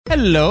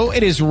Hello,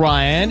 it is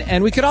Ryan,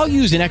 and we could all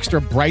use an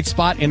extra bright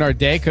spot in our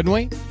day, couldn't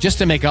we? Just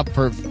to make up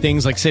for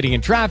things like sitting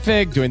in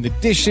traffic, doing the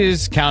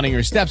dishes, counting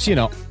your steps,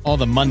 all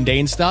the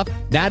mundane stuff.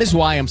 That is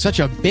why I'm such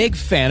a big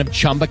fan of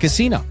Chumba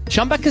Casino.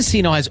 Chumba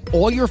Casino has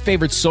all your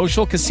favorite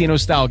social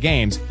casino-style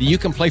games that you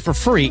can play for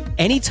free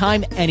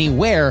anytime,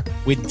 anywhere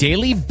with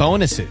daily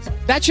bonuses.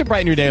 That should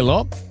brighten your day a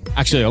little.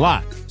 Actually, a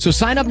lot. So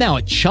sign up now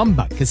at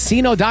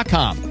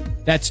ChumbaCasino.com.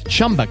 That's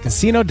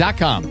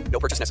ChumbaCasino.com. No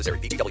purchase necessary.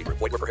 VGW Group.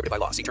 Void where prohibited by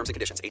law. See terms and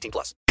conditions. 18+.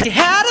 You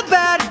had a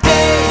bad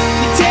day.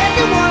 You take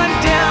it one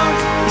down.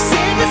 You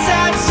sing a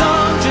sad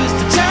song just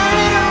to turn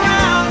it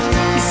around.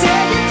 You say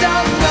you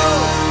don't know.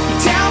 You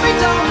tell me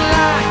don't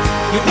lie.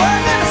 You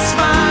work on a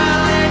smile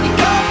and you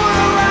go for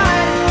a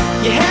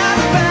ride. You had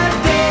a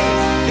bad day.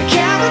 The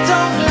camera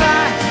don't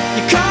lie.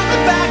 You come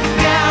back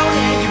down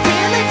and you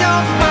really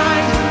don't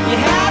mind. You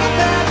had a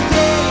bad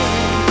day.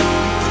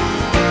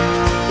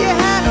 You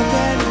had a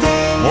bad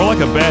day. More like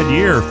a bad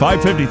year.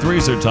 5:53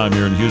 is their time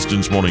here in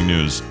Houston's Morning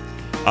News.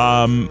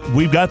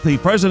 We've got the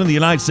President of the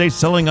United States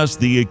telling us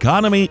the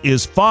economy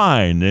is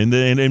fine. And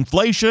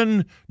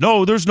inflation,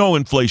 no, there's no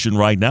inflation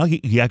right now.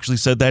 He actually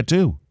said that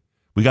too.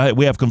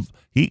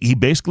 He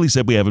basically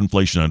said we have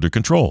inflation under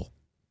control.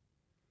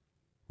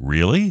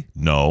 Really?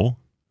 No,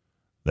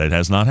 that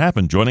has not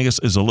happened. Joining us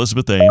is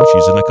Elizabeth Ames.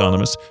 She's an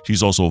economist.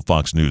 She's also a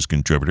Fox News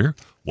contributor.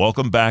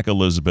 Welcome back,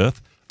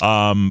 Elizabeth.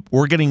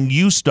 We're getting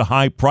used to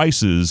high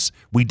prices.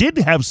 We did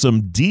have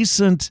some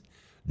decent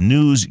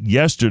news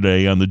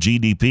yesterday on the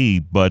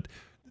GDP, but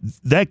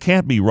that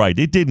can't be right.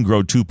 It didn't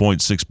grow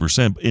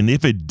 2.6%, and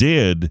if it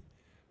did,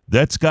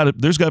 there's got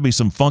to be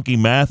some funky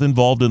math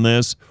involved in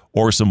this,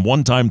 or some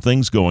one-time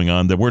things going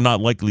on that we're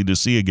not likely to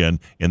see again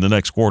in the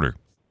next quarter.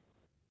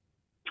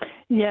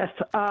 Yes,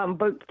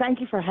 but thank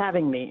you for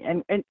having me.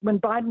 And when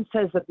Biden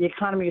says that the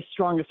economy is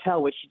strong as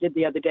hell, which he did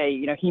the other day,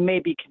 he may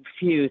be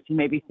confused. He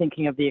may be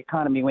thinking of the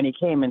economy when he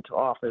came into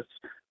office,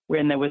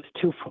 when there was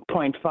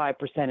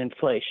 2.5%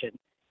 inflation.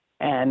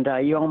 And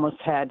you almost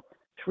had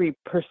 3%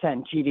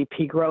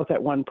 GDP growth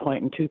at one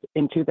point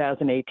in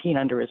 2018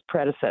 under his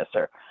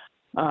predecessor.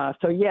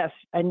 So yes,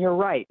 and you're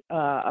right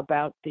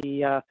about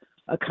the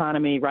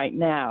economy right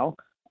now.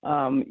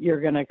 You're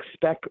going to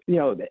expect,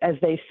 as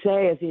they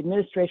say, as the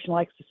administration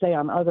likes to say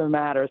on other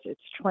matters,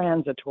 it's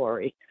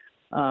transitory.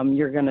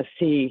 You're going to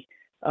see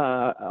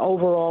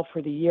overall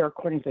for the year,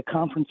 according to the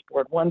Conference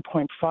Board,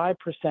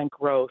 1.5%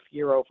 growth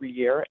year over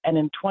year. And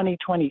in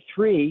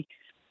 2023,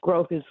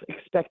 growth is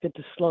expected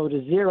to slow to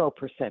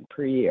 0%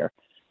 per year.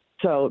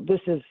 So this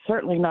is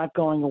certainly not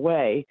going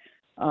away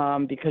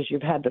because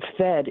you've had the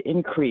Fed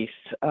increase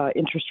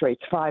interest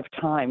rates 5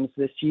 times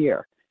this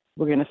year.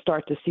 We're going to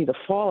start to see the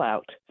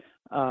fallout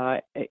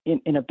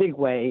in a big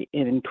way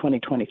in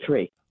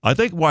 2023. I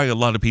think why a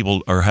lot of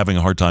people are having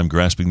a hard time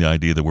grasping the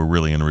idea that we're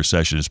really in a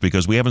recession is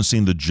because we haven't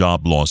seen the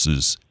job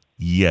losses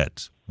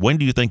yet. When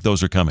do you think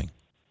those are coming?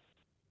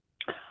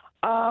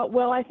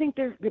 Well, I think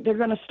they're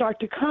going to start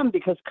to come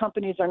because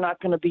companies are not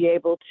going to be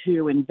able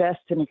to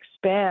invest and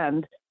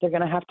expand. They're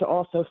going to have to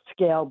also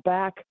scale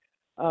back.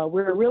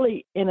 We're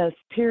really in a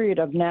period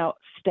of now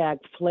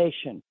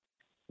stagflation,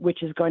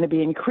 which is going to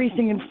be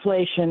increasing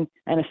inflation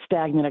and a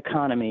stagnant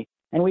economy.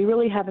 And we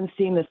really haven't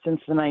seen this since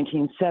the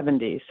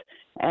 1970s.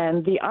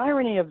 And the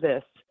irony of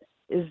this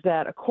is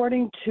that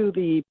according to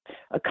the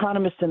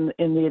economists in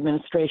the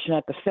administration,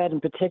 at the Fed in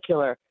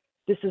particular,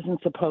 this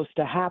isn't supposed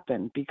to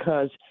happen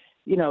because,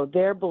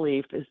 their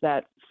belief is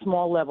that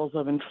small levels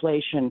of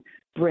inflation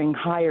bring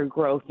higher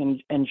growth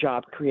and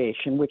job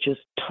creation, which is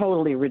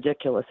totally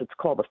ridiculous. It's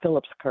called the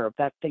Phillips curve.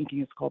 That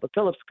thinking is called the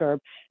Phillips curve.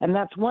 And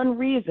that's one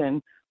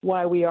reason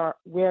why we are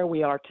where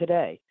we are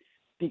today,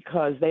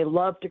 because they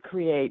love to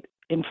create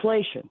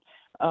inflation.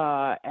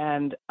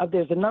 And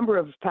there's a number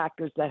of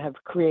factors that have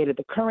created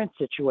the current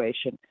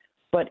situation.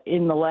 But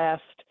in the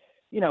last,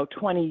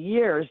 20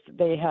 years,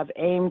 they have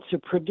aimed to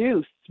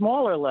produce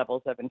smaller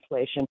levels of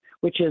inflation,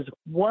 which is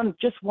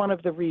just one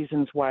of the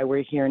reasons why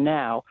we're here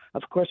now.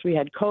 Of course, we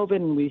had COVID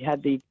and we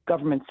had the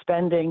government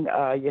spending.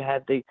 You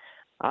had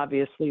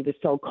obviously the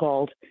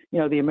so-called,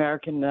 the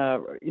American,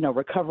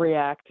 Recovery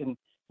Act and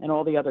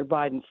all the other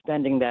Biden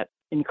spending that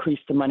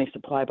increased the money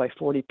supply by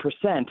 40%.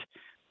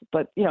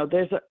 But,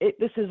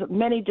 this is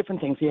many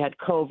different things. You had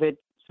COVID,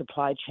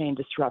 supply chain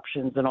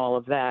disruptions and all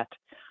of that.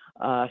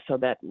 So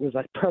that was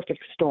a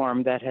perfect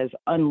storm that has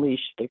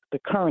unleashed the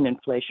current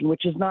inflation,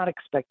 which is not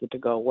expected to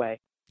go away.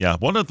 Yeah,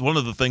 one of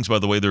the things, by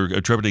the way, they're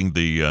attributing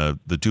the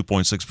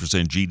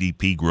 2.6%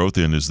 GDP growth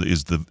in is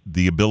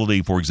the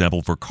ability, for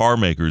example, for car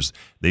makers.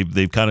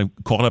 They've kind of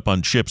caught up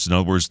on chips. In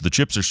other words, the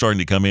chips are starting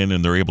to come in,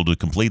 and they're able to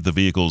complete the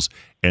vehicles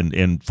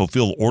and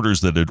fulfill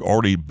orders that had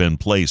already been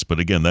placed. But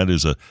again, that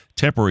is a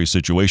temporary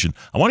situation.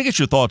 I want to get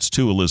your thoughts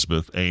too,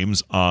 Elizabeth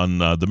Ames, on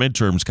the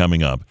midterms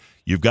coming up.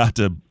 You've got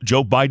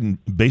Joe Biden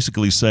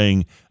basically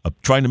saying,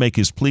 trying to make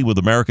his plea with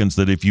Americans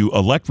that if you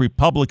elect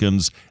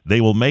Republicans, they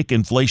will make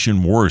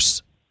inflation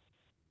worse.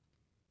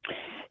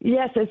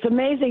 Yes, it's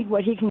amazing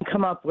what he can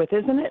come up with,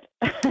 isn't it?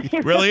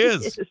 It really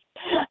is.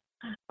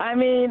 I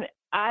mean,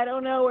 I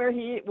don't know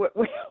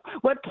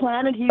what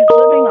planet he's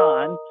living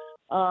on.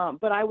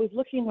 But I was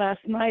looking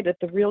last night at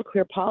the Real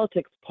Clear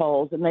Politics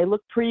polls, and they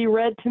look pretty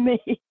red to me.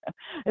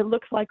 It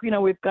looks like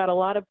we've got a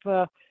lot of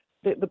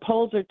the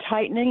polls are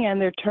tightening and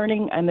they're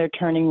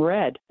turning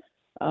red.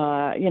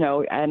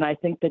 And I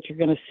think that you're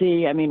going to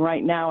see. I mean,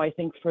 right now, I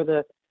think for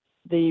the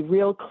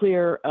Real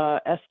Clear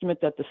estimate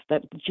that the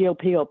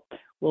GOP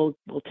will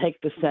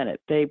take the Senate.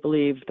 They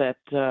believe that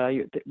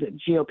the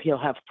GOP will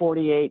have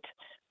 48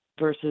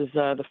 versus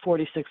the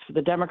 46 for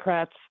the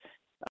Democrats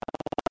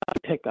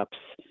pickups.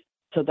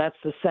 So that's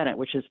the Senate,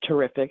 which is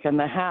terrific. And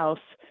the House,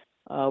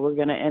 we're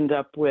going to end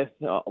up with,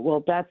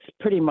 that's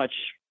pretty much,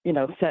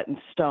 set in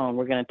stone.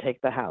 We're going to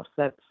take the House.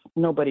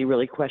 Nobody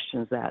really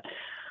questions that.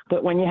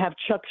 But when you have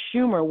Chuck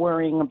Schumer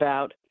worrying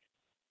about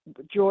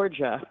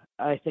Georgia,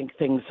 I think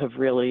things have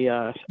really,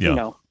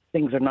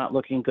 things are not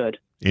looking good.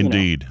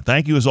 Indeed.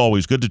 Thank you as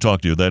always. Good to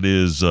talk to you. That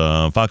is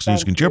Fox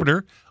News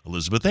contributor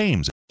Elizabeth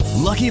Ames.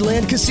 Lucky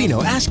Land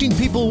Casino, asking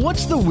people,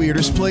 what's the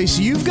weirdest place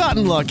you've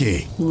gotten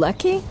lucky?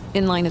 Lucky?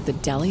 In line at the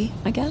deli,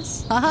 I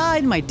guess? Aha,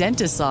 in my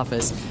dentist's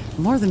office.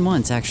 More than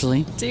once,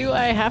 actually. Do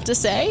I have to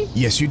say?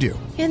 Yes, you do.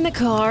 In the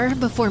car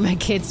before my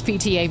kids'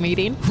 PTA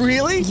meeting.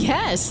 Really?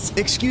 Yes.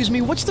 Excuse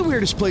me, what's the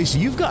weirdest place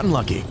you've gotten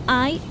lucky?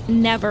 I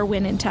never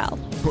win and tell.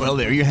 Well,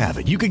 there you have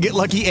it. You can get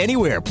lucky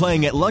anywhere,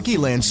 playing at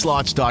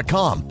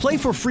LuckyLandSlots.com. Play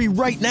for free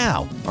right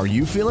now. Are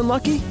you feeling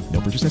lucky?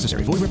 No purchase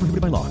necessary. Void where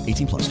prohibited by law.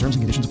 18+. Terms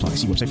and conditions apply.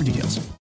 See website for details.